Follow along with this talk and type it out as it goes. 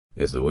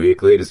It's the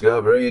weekly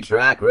Discovery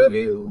Track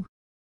Review.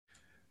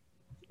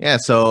 Yeah,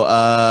 so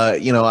I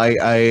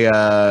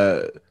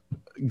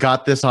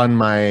got this on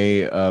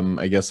my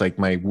I guess like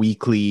my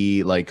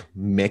weekly like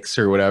mix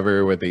or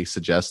whatever where they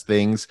suggest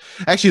things.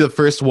 Actually, the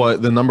first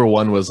one, the number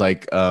one was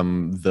like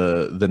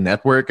the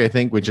network, I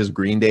think, which is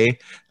Green Day.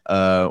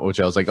 Which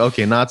I was like,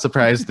 okay, not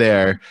surprised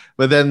there.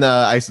 But then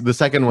the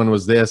second one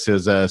was this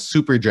is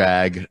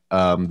Superdrag,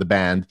 the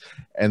band,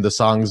 and the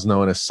song's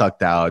known as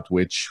Sucked Out,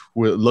 which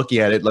we're looking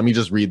at it. Let me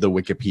just read the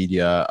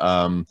Wikipedia.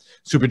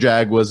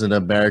 Superdrag was an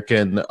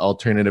American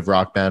alternative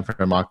rock band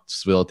from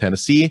Knoxville,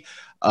 Tennessee.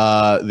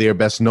 They are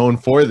best known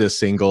for this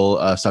single,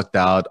 Sucked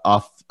Out,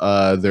 off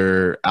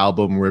their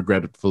album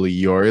Regretfully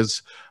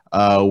Yours,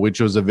 which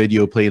was a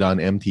video played on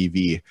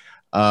MTV.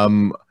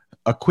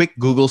 A quick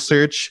Google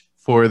search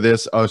for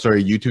this,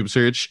 YouTube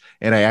search,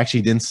 and I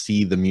actually didn't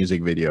see the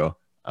music video.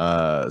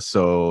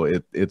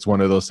 So it's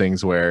one of those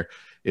things where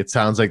it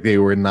sounds like they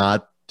were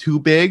not too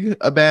big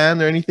a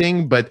band or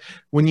anything, but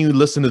when you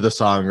listen to the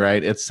song,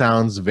 right, it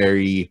sounds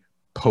very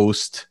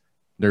post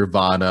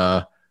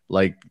Nirvana,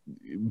 like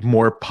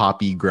more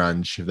poppy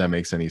grunge, if that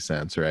makes any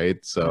sense,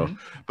 right? So,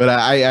 but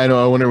I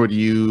know I wonder what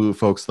you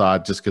folks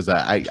thought, just because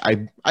I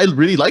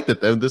really liked it.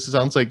 This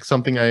sounds like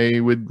something I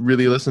would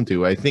really listen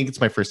to. I think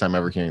it's my first time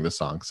ever hearing this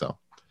song, so.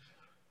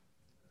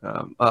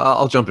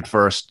 I'll jump in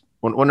first.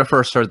 When I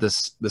first heard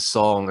this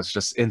song, it's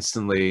just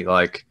instantly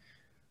like,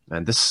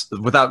 man, this,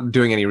 without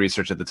doing any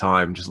research at the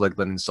time, just like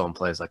letting the song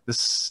play, is like,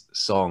 this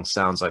song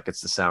sounds like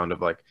it's the sound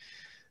of like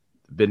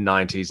mid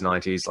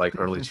 '90s, like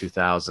early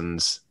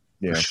 2000s,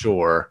 Yeah. for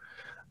sure.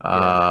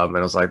 And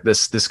I was like,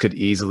 this could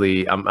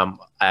easily,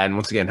 and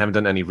once again, haven't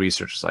done any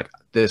research. It's like,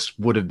 this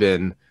would have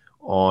been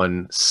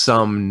on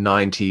some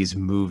 '90s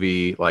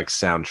movie like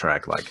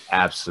soundtrack, like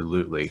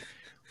absolutely.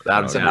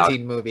 Without a doubt,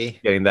 teen movie.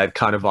 getting that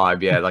kind of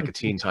vibe, yeah, like a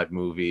teen type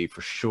movie for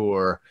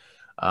sure.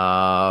 And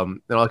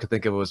all I could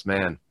think of was,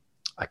 man,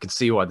 I can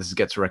see why this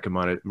got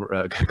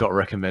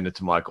recommended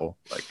to Michael.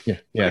 Like, yeah.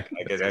 I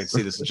can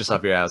see this just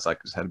off your ass.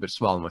 Like, just had a bit of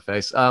smile on my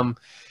face.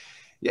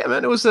 Yeah,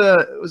 man, it was an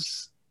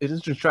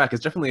interesting track.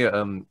 It's definitely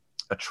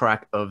a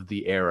track of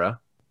the era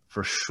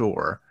for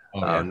sure.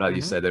 Now that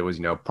you said there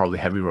was, probably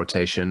heavy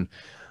rotation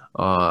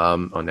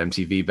on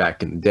MTV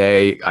back in the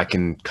day, I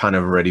can kind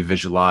of already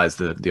visualize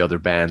the other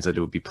bands that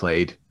it would be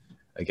played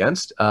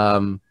against.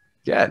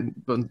 Yeah,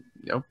 but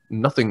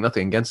nothing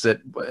against it.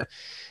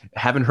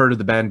 Haven't heard of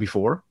the band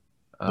before,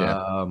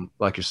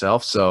 like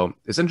yourself. So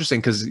it's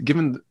interesting because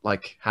given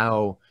like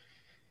how,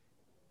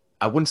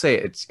 I wouldn't say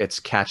it's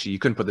catchy. You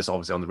couldn't put this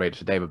obviously on the radio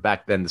today, but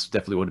back then this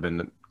definitely would have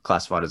been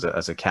classified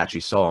as a catchy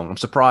song. I'm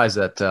surprised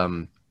that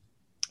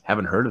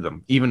haven't heard of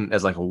them, even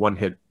as like a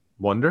one-hit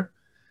wonder.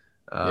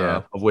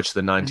 Of which the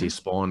 '90s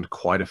spawned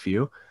quite a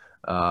few.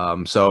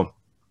 So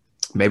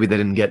maybe they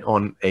didn't get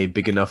on a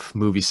big enough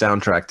movie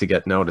soundtrack to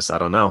get noticed. I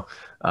don't know.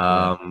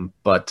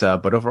 But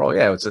overall,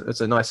 yeah, it's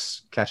a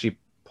nice, catchy,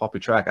 poppy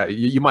track.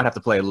 You might have to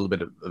play a little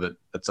bit of it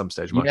at some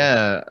stage, Michael.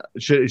 Yeah.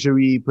 Should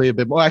we play a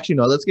bit more? Actually,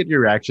 no. Let's get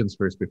your reactions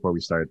first before we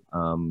start.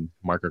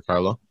 Mark or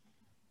Carlo?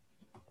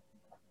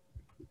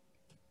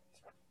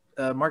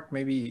 Mark,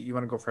 maybe you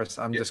want to go first.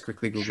 I'm just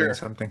quickly Googling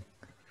something.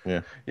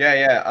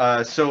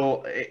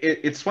 So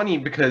it's funny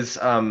because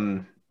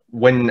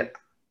when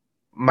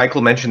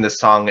Michael mentioned this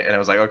song, and I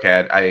was like,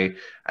 okay,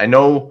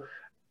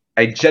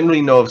 I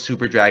generally know of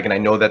Superdrag, and I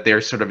know that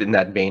they're sort of in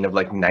that vein of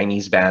like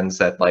 '90s bands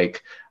that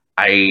like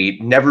I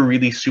never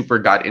really super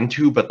got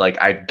into, but like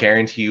I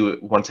guarantee you,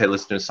 once I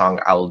listen to a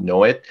song, I'll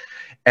know it.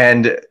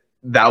 And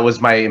that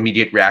was my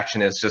immediate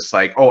reaction. Is just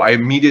like, oh, I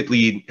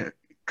immediately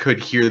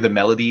could hear the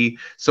melody,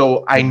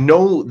 so I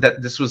know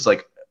that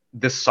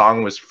this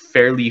song was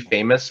fairly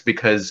famous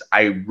because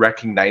I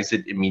recognized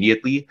it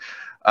immediately,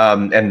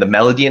 and the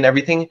melody and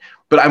everything.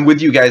 But I'm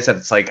with you guys that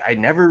it's like I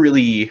never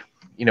really,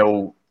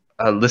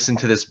 listened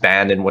to this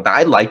band and whatnot.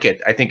 I like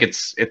it. I think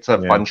it's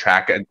a fun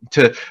track.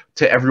 To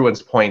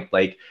everyone's point,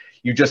 like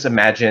you just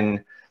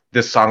imagine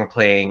this song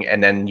playing,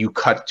 and then you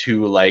cut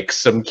to like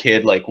some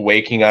kid like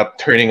waking up,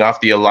 turning off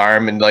the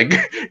alarm, and like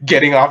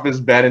getting off his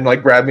bed and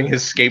like grabbing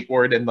his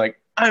skateboard and like,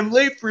 I'm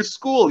late for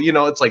school.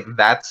 It's like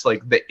that's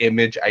like the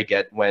image I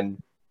get when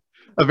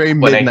a very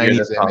mid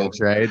 '90s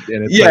image, right?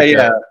 And it's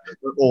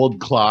an old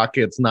clock.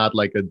 It's not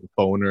like a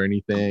phone or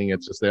anything.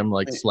 It's just them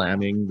like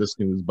slamming the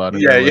snooze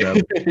button.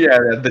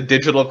 The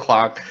digital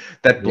clock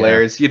that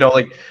blares.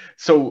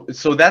 So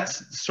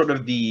that's sort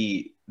of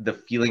the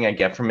feeling I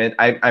get from it.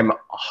 I'm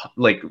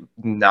like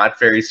not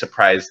very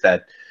surprised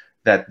that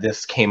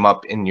this came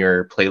up in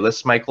your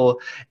playlist,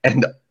 Michael,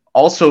 and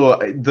also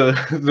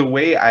the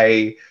way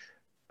I.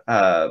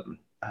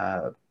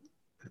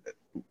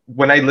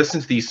 When I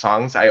listen to these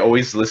songs, I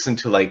always listen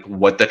to like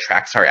what the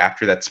tracks are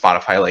after that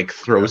Spotify like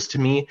throws to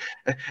me,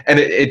 and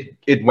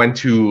it went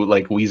to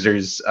like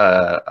Weezer's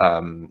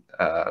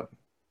I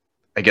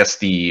guess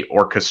the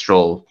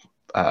orchestral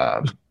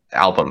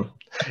album.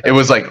 It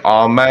was like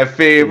all my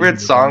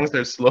favorite songs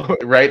are slow.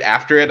 Right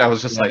after it, I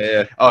was just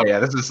oh yeah,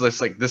 this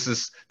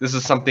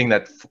is something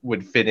that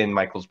would fit in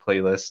Michael's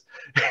playlist.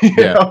 you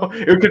know,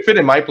 it could fit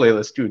in my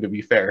playlist too, to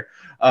be fair.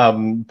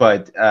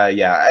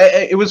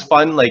 It was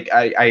fun. Like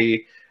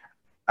I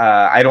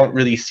don't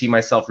really see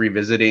myself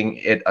revisiting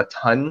it a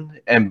ton,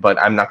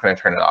 but I'm not going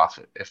to turn it off.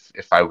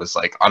 If I was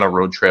like on a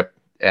road trip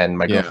and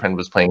my girlfriend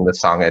was playing this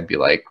song, I'd be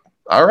like,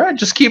 all right,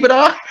 just keep it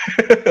on,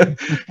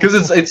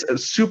 because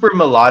it's super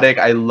melodic.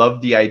 I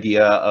love the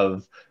idea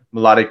of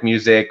melodic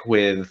music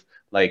with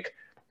like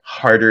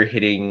harder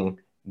hitting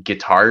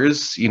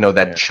guitars, you know,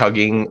 that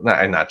chugging,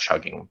 not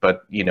chugging,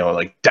 but you know,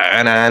 like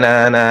da na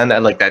na na,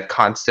 like that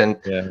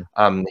constant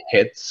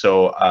hit.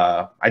 So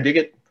I dig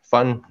it.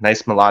 Fun,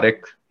 nice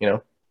melodic, you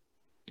know.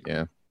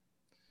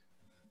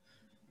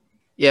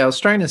 Yeah, I was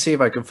trying to see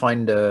if I could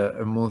find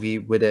a movie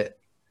with it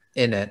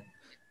in it.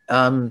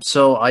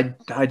 So I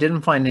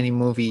didn't find any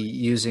movie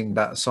using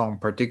that song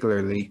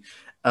particularly,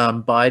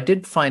 but I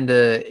did find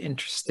a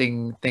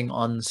interesting thing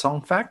on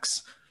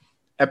Songfacts.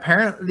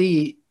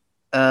 Apparently,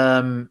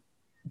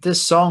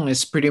 this song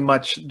is pretty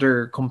much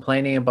they're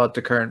complaining about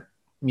the current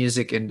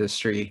music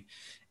industry,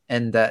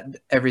 and that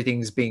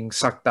everything's being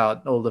sucked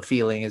out. All the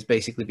feeling is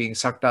basically being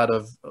sucked out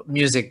of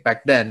music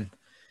back then.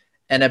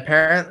 And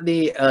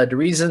apparently, the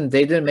reason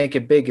they didn't make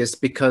it big is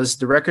because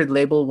the record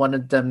label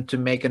wanted them to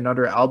make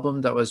another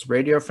album that was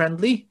radio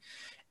friendly.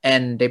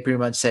 And they pretty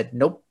much said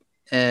nope.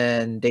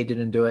 And they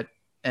didn't do it.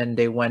 And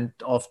they went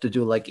off to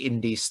do like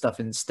indie stuff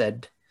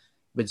instead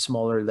with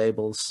smaller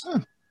labels.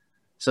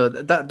 So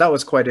that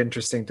was quite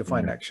interesting to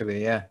find,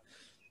 actually. Yeah.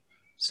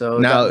 So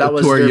now, that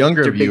was to our their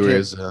younger big hit.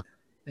 viewers,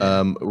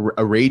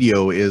 a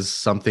radio is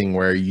something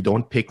where you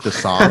don't pick the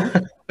song.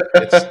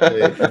 It's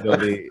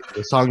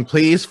the song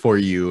plays for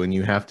you, and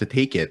you have to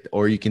take it,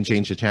 or you can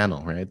change the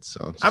channel, right?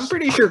 So I'm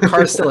pretty sure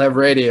cars still have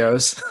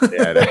radios.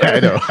 Yeah, I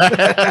know.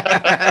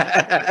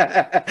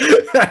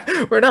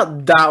 We're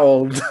not that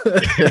old.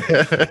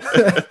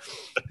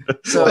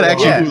 So but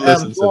actually, who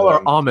listens to all our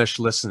them? Amish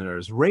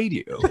listeners,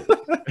 radio.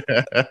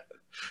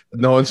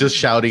 No one's just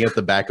shouting at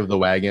the back of the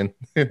wagon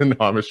in an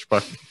Amish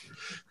park.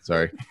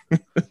 Sorry.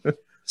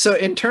 So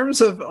in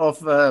terms of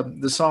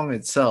the song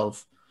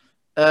itself,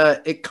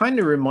 it kind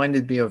of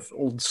reminded me of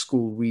old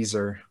school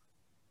Weezer,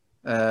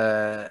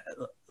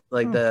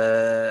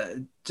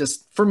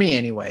 just for me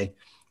anyway.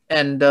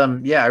 And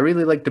I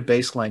really like the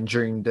bass line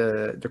during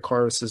the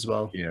chorus as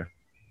well. Yeah,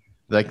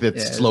 like that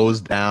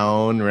slows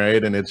down,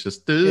 right? And it's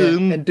just I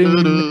really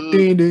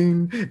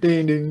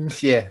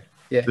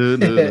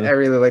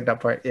like that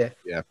part.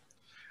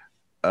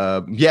 I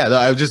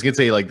was just gonna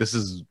say, like, this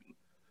is.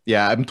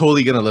 Yeah, I'm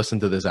totally gonna listen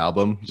to this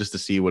album just to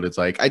see what it's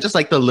like. I just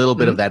like the little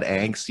bit of that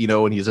angst, you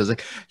know, when he says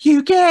like,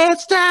 "You can't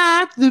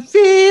stop the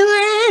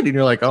feeling," and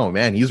you're like, "Oh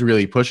man, he's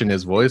really pushing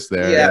his voice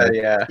there."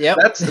 Yeah. Yep.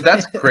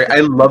 That's great.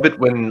 I love it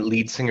when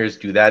lead singers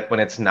do that, when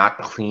it's not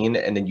clean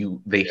and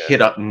then they hit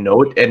up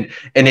note and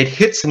it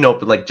hits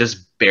note, but like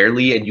just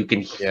barely, and you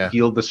can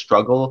feel the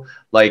struggle.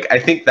 Like I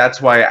think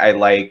that's why I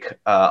like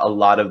a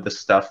lot of the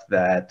stuff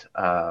that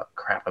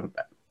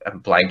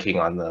I'm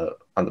blanking on the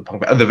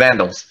punk band, the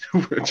Vandals.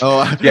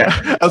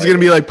 I was gonna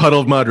be like Puddle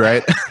of Mud,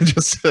 right?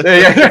 Just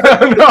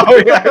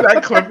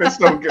that clip is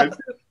so good.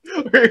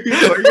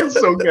 It's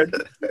so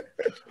good.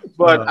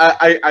 But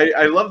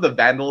I love the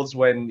Vandals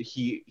when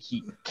he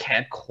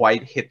can't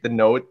quite hit the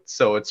note,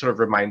 so it sort of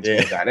reminds me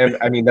of that. And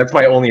I mean that's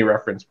my only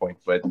reference point,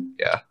 but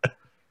yeah.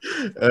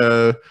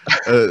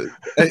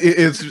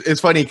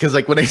 It's funny because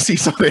like when I see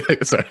something,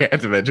 sorry, I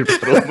had to mention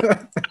Puddle of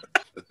Mud.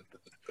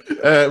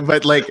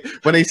 But like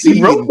when I see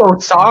he wrote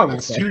those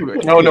songs too.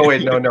 No.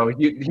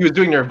 He was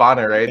doing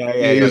Nirvana, right?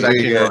 Yeah, he was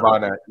actually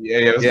Nirvana.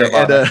 It was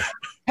Nirvana.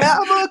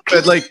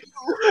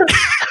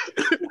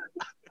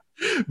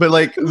 But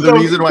like, the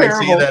reason why I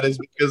say that is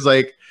because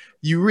like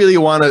you really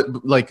want to,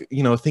 like,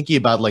 you know, thinking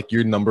about like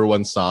your number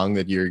one song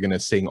that you're gonna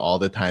sing all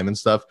the time and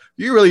stuff,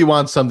 you really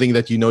want something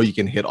that you know you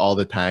can hit all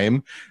the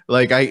time.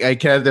 Like I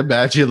can't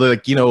imagine,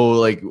 like, you know,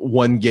 like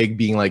one gig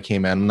being like, hey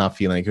man, I'm not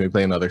feeling it, can we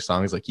play another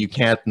song? It's like you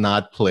can't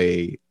not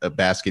play a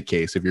Basket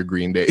Case if you're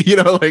Green Day, you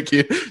know, like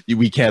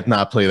we can't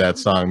not play that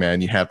song,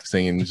 man. You have to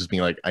sing and just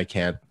being like, I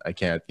can't,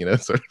 you know,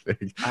 sort of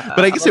thing.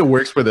 But I guess it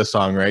works for this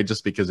song, right?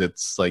 Just because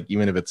it's like,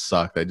 even if it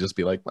sucked, I'd just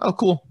be like, oh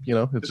cool, you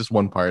know, it's just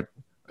one part.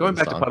 Going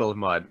back to Puddle of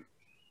Mud,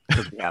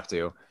 because we have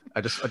to.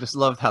 I just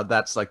loved how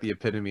that's like the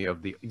epitome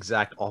of the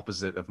exact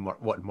opposite of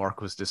what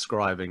Mark was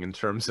describing in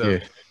terms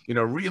of, you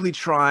know, really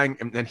trying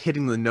and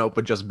hitting the note,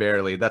 but just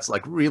barely. That's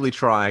like really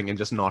trying and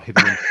just not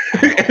hitting it.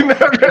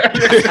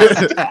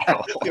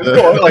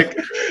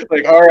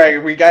 like, all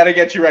right, we got to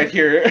get you right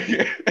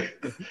here.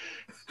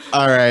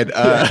 All right,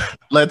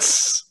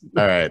 let's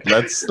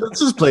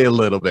just play a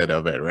little bit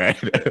of it, right?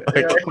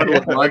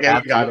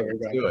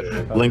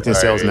 LinkedIn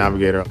Sales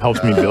Navigator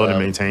helps me build and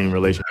maintain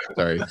relationships.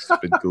 Sorry,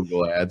 stupid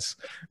Google ads,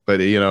 but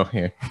you know,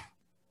 here.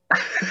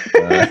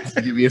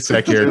 Give me a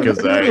sec here, because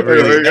I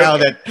really now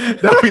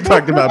that we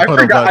talked about I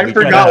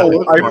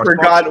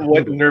forgot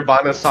what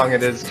Nirvana song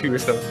it is too.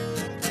 So.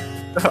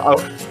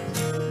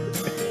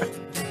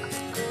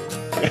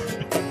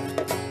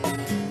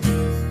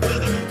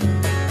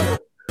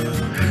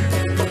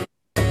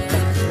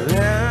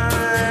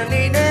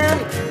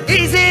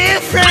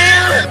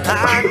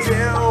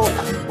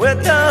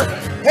 with the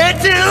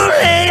head to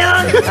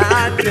hand.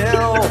 I do.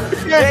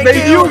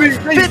 They use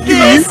this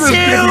to be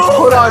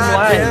put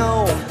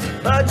online.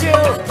 But you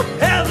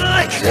have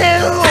a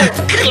clue.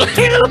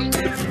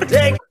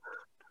 Take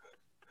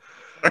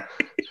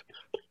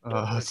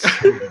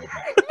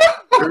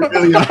We're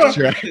really off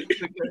track.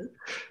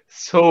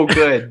 So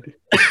good.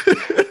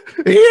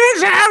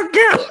 Here's how it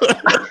goes.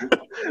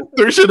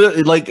 There should have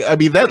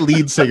that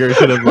lead singer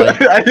should have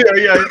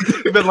yeah,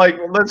 even like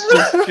let's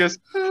just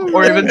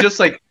or even just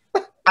like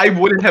I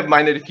wouldn't have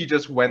minded if he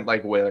just went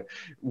like way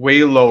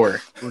lower,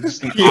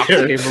 just an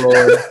octave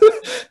lower.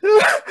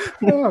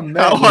 Oh, man.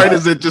 How hard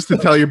is it just to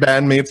tell your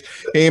bandmates,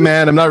 "Hey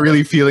man, I'm not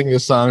really feeling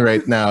this song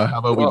right now. How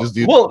about we just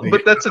do?" Well,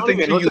 but that's the thing.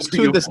 Let's just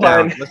tune this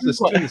down. Let's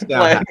just tune this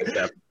down.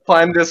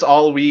 Plan this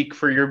all week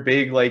for your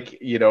big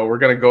we're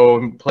gonna go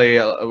and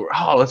play.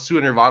 Let's do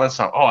a Nirvana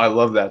song. Oh, I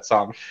love that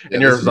song. Yeah,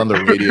 and you're on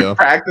the radio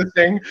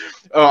practicing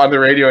on the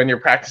radio, and you're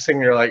practicing.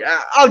 And you're like,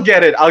 I'll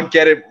get it on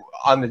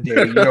the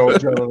day. You know,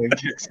 adrenaline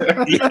kicks in.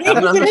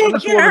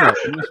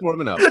 I'm just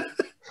warming up.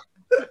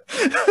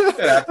 And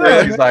after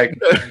that, he's like,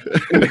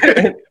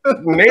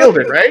 nailed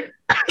it, right?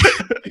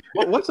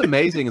 What's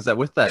amazing is that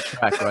with that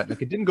track, right?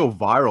 Like it didn't go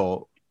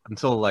viral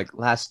until like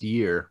last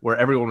year, where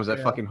everyone was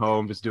at fucking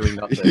home just doing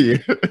nothing. Yeah.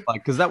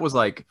 Like, because that was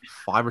like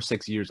 5 or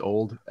 6 years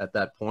old at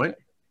that point.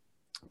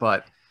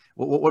 But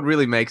what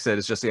really makes it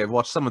is just I've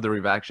watched some of the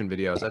reaction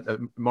videos.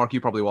 Mark, you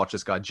probably watched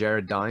this guy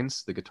Jared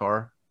Dines, the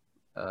guitarist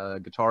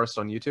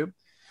on YouTube.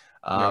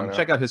 No.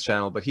 Check out his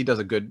channel, but he does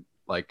a good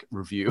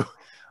review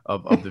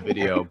of the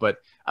video. But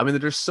I mean,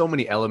 there's so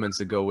many elements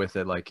that go with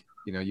it. Like,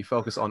 you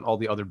focus on all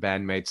the other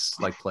bandmates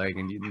playing,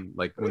 and you,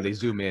 when they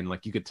zoom in,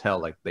 you could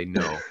tell they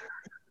know.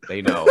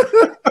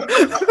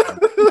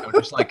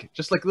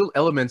 Just little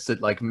elements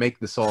that make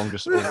the song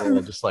just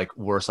overall just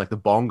worse, like the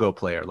bongo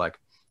player,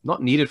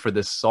 not needed for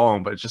this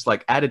song, but it's just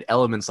added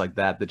elements like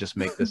that just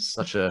make this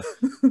such a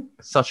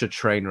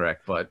train wreck.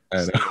 But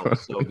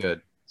so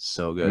good.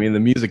 So good. I mean, the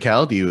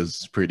musicality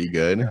was pretty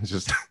good. It's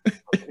just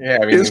yeah.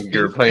 I mean,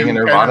 you're playing a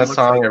Nirvana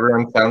song.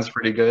 Everyone sounds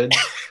pretty good.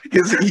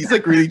 Because he's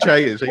really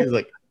trying. He's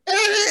like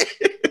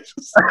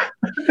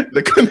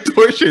the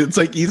contortion. It's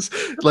like he's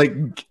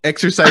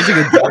exercising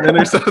a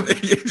demon or something.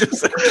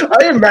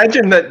 I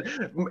imagine that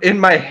in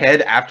my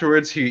head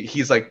afterwards.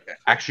 He's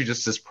actually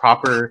just this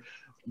proper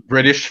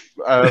British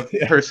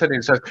person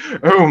who says,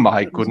 "Oh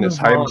my goodness,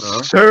 I'm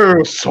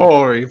so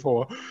sorry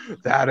for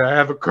that. I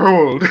have a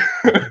cold."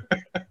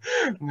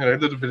 And a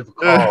little bit of a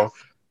cough.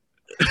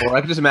 Or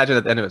I can just imagine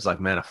at the end of it's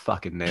man, I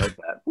fucking nailed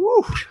that.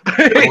 Woo!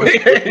 Especially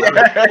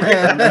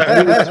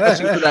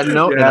for that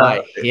note, and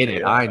I hit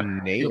it. I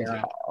nailed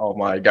it. Oh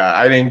my god,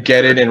 I didn't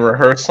get it in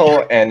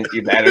rehearsal, and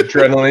that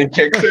adrenaline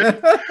kicks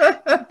in.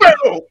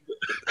 Boom!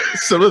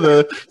 Some of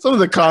the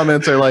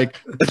comments are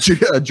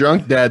a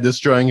drunk dad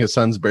destroying his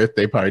son's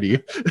birthday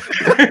party.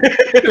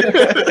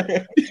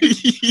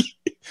 He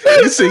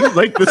sings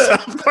the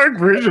South Park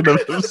version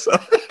of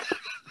himself.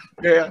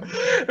 Yeah,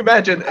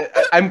 imagine.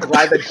 I'm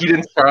glad that he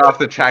didn't start off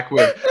the track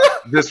with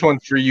 "This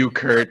one's for you,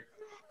 Kurt."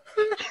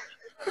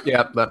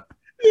 Yeah, but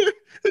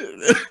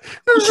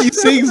he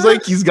sings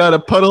like he's got a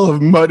puddle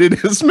of mud in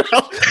his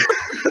mouth.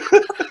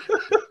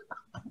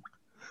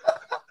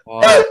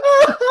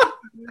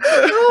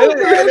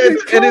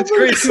 And it's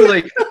great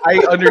too. I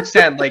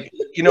understand.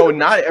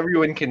 Not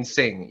everyone can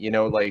sing.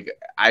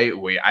 I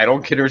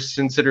don't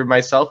consider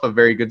myself a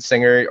very good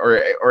singer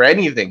or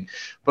anything,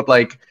 but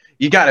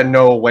you got to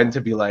know when to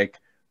be we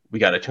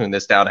got to tune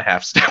this down a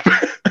half step.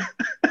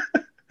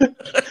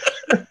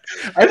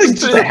 I think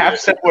just a half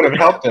step would have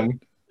helped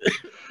him.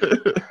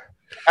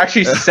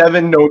 Actually,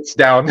 7 notes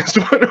down is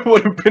what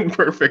would have been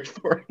perfect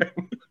for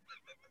him.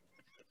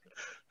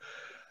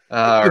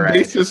 The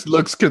bassist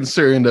looks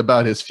concerned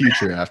about his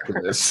future after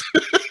this.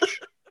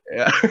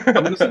 Yeah. I'm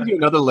going to send you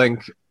another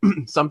link,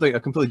 a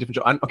completely different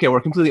show. Okay,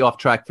 we're completely off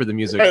track for the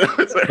music. I do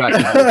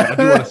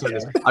want to say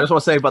this. I just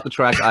want to say about the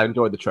track, I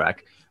enjoyed the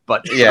track.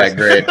 But yeah,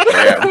 great.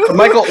 Yeah.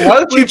 Michael,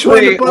 why don't you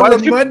play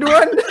mud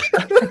one?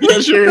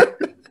 Yeah, sure.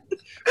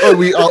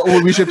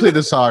 We should play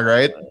the song,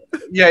 right?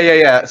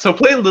 Yeah. So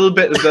play a little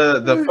bit of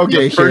the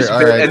first bit,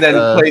 right. And then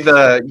play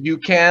the "You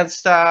Can't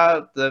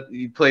Stop."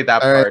 You play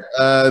that part.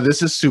 Right.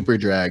 This is Super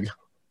Drag.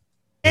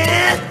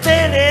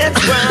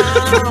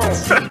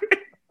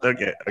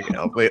 Okay,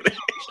 I'll play it.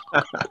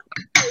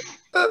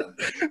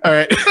 All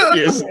right,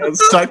 here's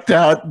 "Sucked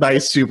Out" by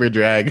Super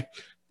Drag.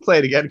 Play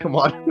it again. Come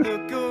on.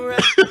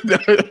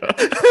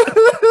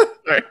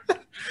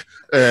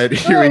 All right,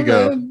 here we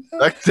go. Man.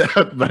 Sucked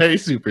Out by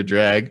Super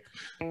Drag.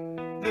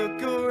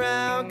 Look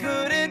around,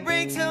 could it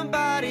bring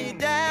somebody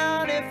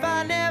down if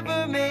I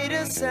never made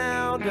a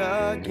sound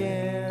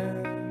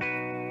again?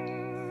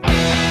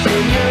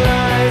 In your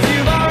eyes,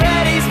 you've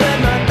already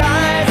spent my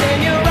thighs,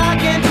 and you're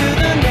rocking to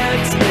the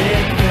next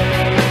big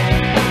thing.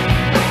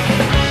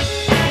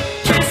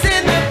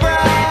 Kissing the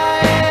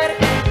bride,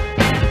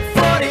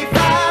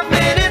 45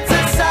 minutes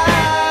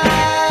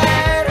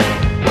aside.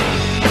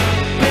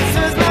 This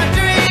was my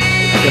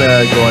dream.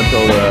 Gonna go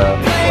until the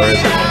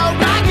chorus.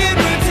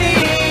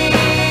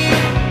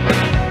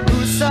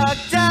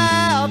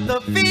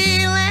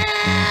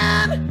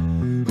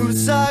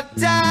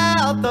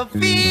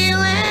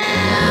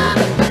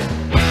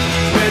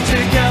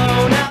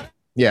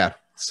 yeah,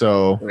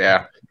 so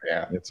Yeah.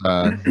 it's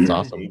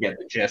awesome. You get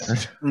the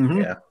gist.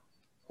 Mhm. Yeah.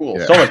 Cool.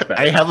 Yeah. So much better.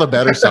 I have a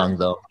better song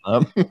though.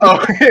 Oh,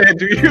 yeah,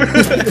 do you? You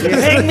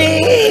hang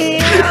me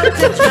out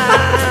to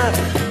dry.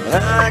 I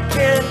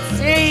can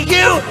see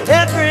you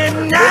every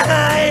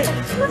night.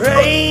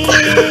 Rain.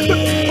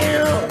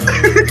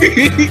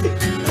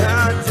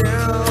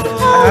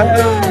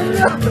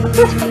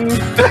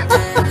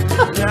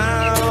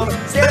 Now,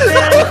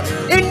 stepping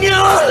in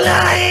your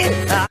line.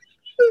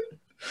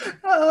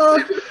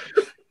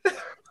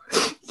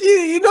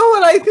 You know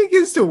what I think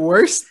is the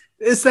worst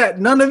is that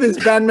none of his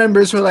band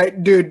members were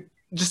like, dude,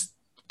 just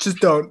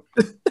don't.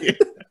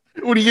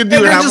 What do you And do?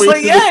 they're just halfway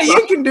like, through yeah, the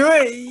you can do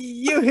it.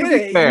 You hit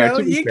it. Fair,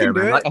 to You be can fair, do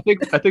man. it. Like,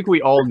 I think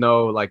we all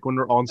know, like, when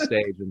we're on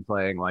stage and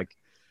playing, like,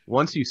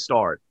 once you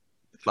start,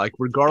 like,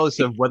 regardless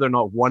of whether or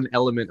not one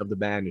element of the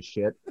band is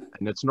shit,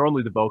 and it's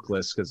normally the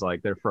vocalists because,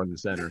 like, they're front and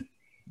center,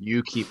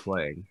 you keep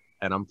playing.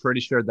 And I'm pretty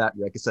sure that,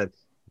 like I said,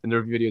 in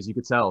their videos, you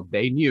could tell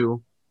they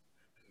knew,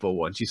 but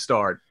once you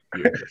start,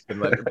 you're just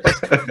gonna let it,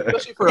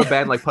 especially for a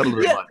band like Puddle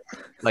of Mud.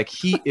 Like,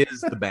 he is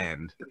the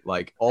band.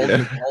 Like, all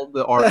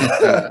the artists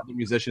and the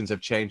musicians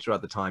have changed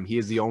throughout the time. He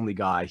is the only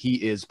guy. He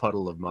is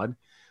Puddle of Mud.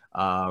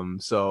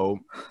 So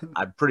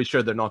I'm pretty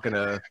sure they're not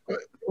gonna.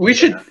 We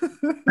should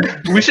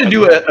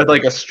do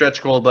a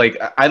stretch goal.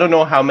 Like, I don't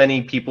know how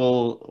many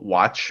people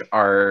watch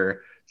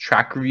our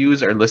track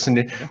reviews or listen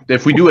to.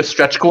 If we do a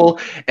stretch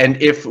goal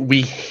and if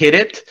we hit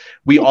it,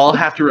 we all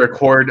have to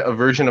record a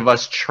version of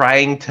us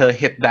trying to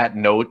hit that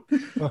note.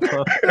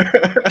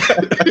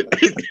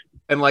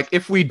 And like,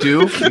 if we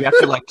do, we have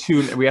to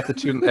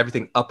tune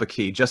everything up a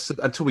key just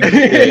until we.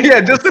 Yeah,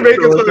 just to make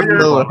it a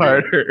little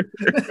harder.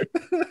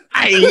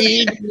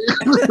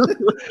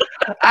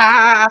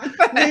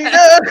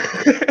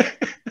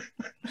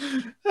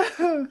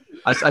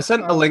 I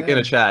sent a link in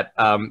a chat.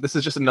 This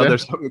is just another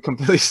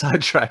completely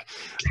sidetrack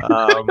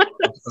of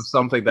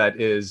something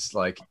that is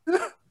like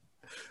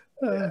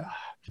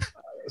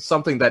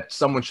something that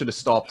someone should have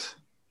stopped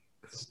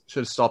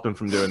him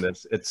from doing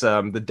this. It's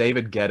the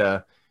David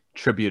Guetta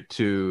tribute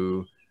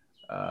to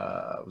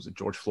was it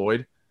George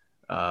Floyd?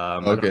 I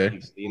don't know if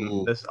you've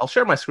seen this. I'll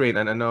share my screen,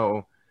 and I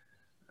know.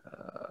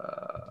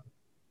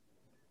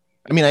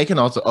 I mean, I can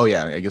also. Oh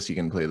yeah, I guess you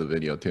can play the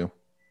video too.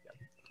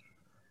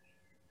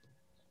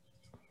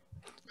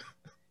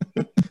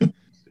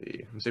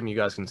 See, I'm assuming you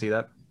guys can see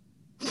that.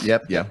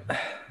 Yep. Yeah.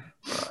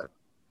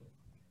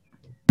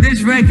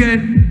 This record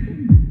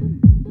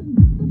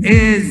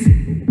is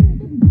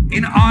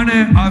in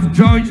honor of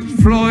George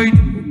Floyd,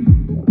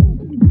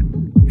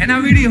 and I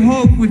really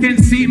hope we can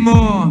see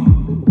more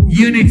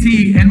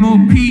unity and more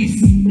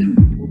peace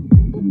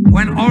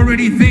when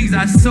already things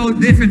are so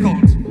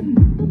difficult.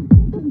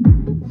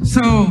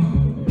 So,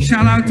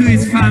 shout out to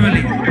his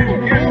family.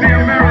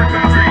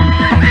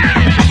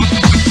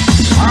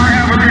 I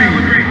have a dream.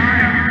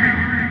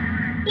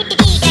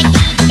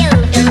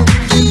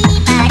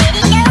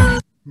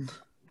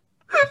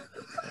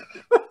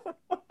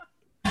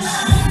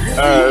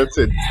 It's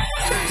a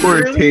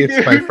poor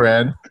taste, my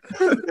friend.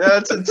 Yeah,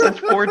 it's in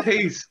such poor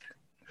taste.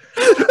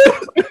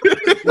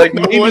 Like,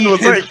 maybe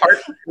his heart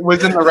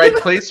was in the right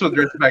place with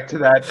respect to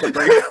that. But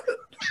like,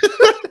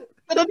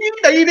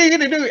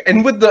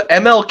 and with the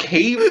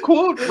MLK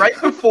quote right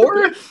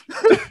before.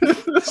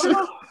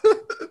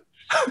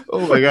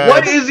 Oh my god!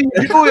 What is he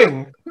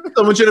doing?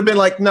 Someone should have been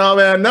like, "No,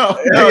 man, no,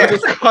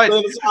 just cut.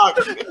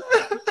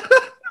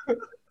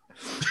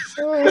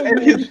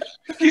 And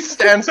he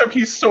stands up.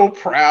 He's so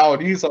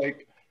proud. He's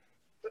like,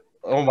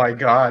 "Oh my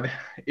god!"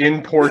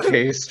 In poor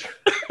taste.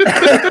 With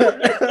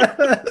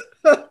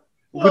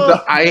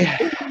the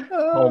eye.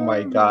 Oh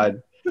my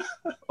god.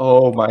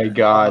 Oh my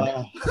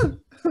god.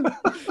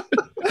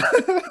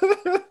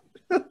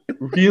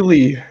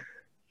 Really?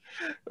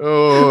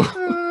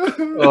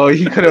 Oh,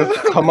 he could have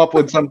come up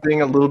with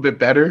something a little bit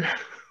better.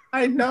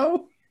 I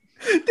know.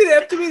 Did it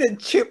have to be the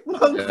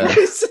chipmunk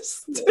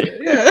voices?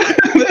 Yeah.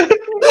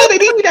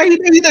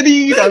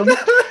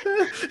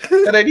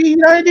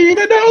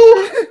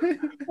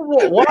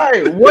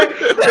 Why? What?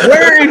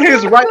 Where in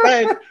his right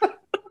mind?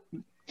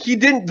 He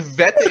didn't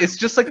vet it. It's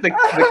just like the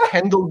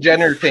Kendall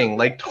Jenner thing,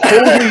 like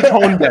totally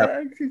tone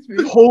deaf.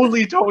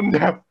 Totally tone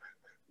deaf.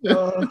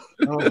 Oh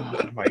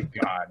my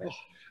god.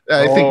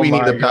 I think we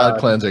need the palate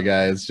cleanser,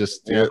 guys.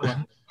 Just Yeah.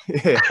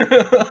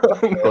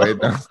 wait,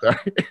 no,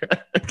 sorry.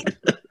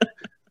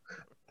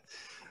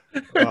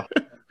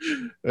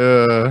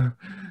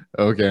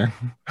 Okay.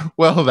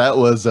 Well, that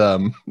was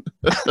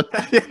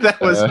that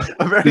was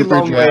a very super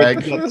long way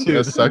drag. to get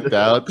to. Sucked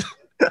out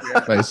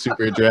by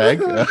super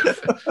drag.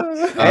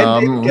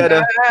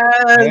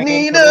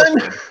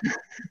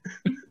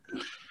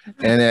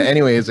 And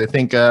anyways, I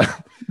think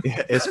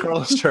Yeah, it's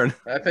Carlos' turn.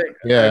 I think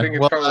yeah. it's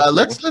Well,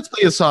 let's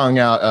play a song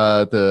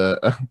out.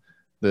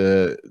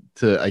 To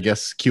I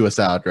guess cue us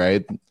out,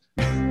 right?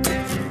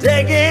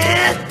 Take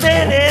it,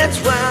 then it's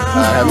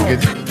Have a wild.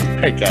 good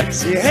night,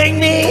 guys. You hang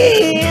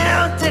me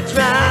out to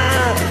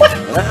dry.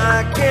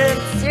 I can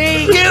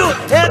see you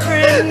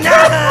every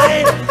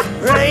night.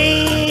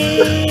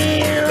 Rain.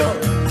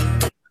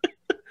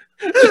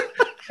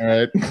 All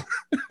right.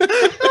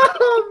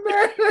 Oh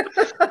man.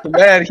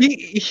 Man,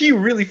 he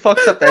really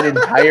fucks up that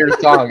entire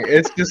song.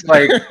 It's just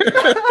like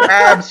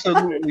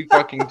absolutely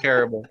fucking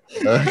terrible.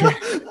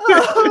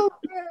 Oh,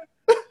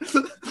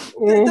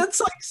 man. That's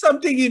like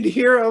something you'd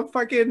hear of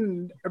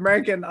fucking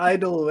American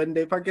Idol when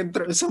they fucking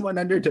throw someone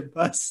under the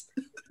bus.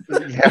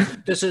 Yeah.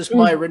 This is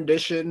my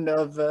rendition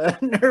of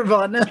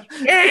Nirvana.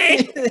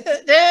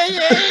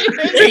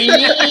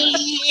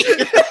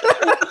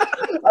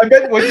 I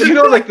bet when you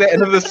know, like the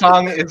end of the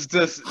song is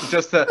just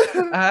a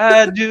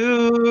I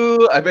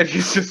do. I bet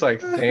he's just like,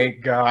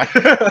 thank God.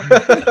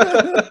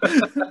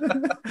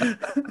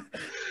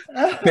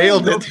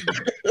 Nailed it.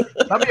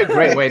 That'd be a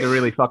great way to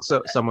really fuck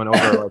someone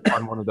over like,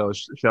 on one of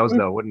those shows,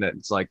 though, wouldn't it?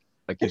 It's like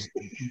just,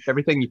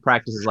 everything you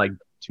practice is like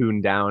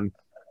tuned down.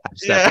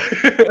 Yeah.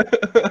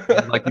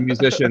 Like the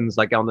musicians,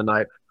 like on the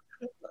night.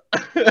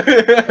 And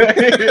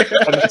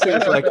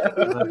it's like,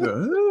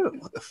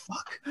 what the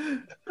fuck?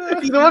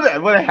 You know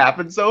what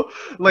happens though?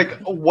 Like,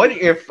 what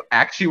if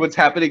actually what's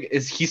happening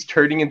is he's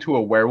turning into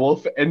a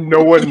werewolf and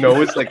no one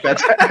knows? Like,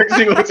 that's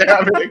actually what's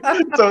happening.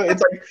 So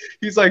it's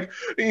like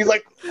he's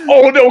like,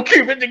 oh no,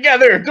 keep it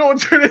together,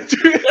 don't turn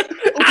into.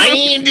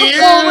 I do.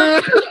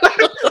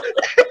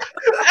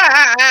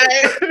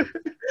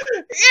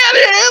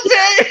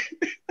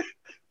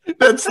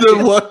 That's the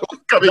one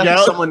coming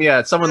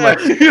out. Someone like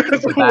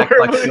the back,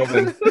 like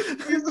filming.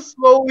 He's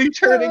slowly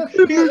turning.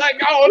 He's like,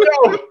 oh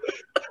no.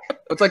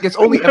 It's like it's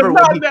only ever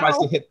when he tries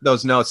to hit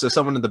those notes. So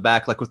someone in the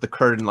back, like with the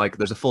curtain, like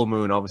there's a full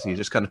moon. Obviously, he's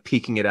just kind of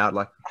peeking it out,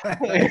 like.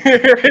 With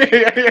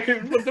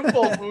the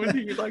full moon,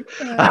 he's like,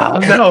 oh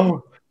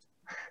no.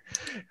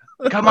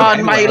 Come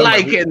on, my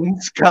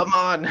lichens. Come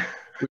on.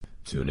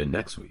 Tune in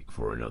next week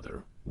for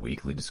another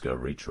weekly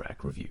Discovery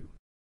Track Review.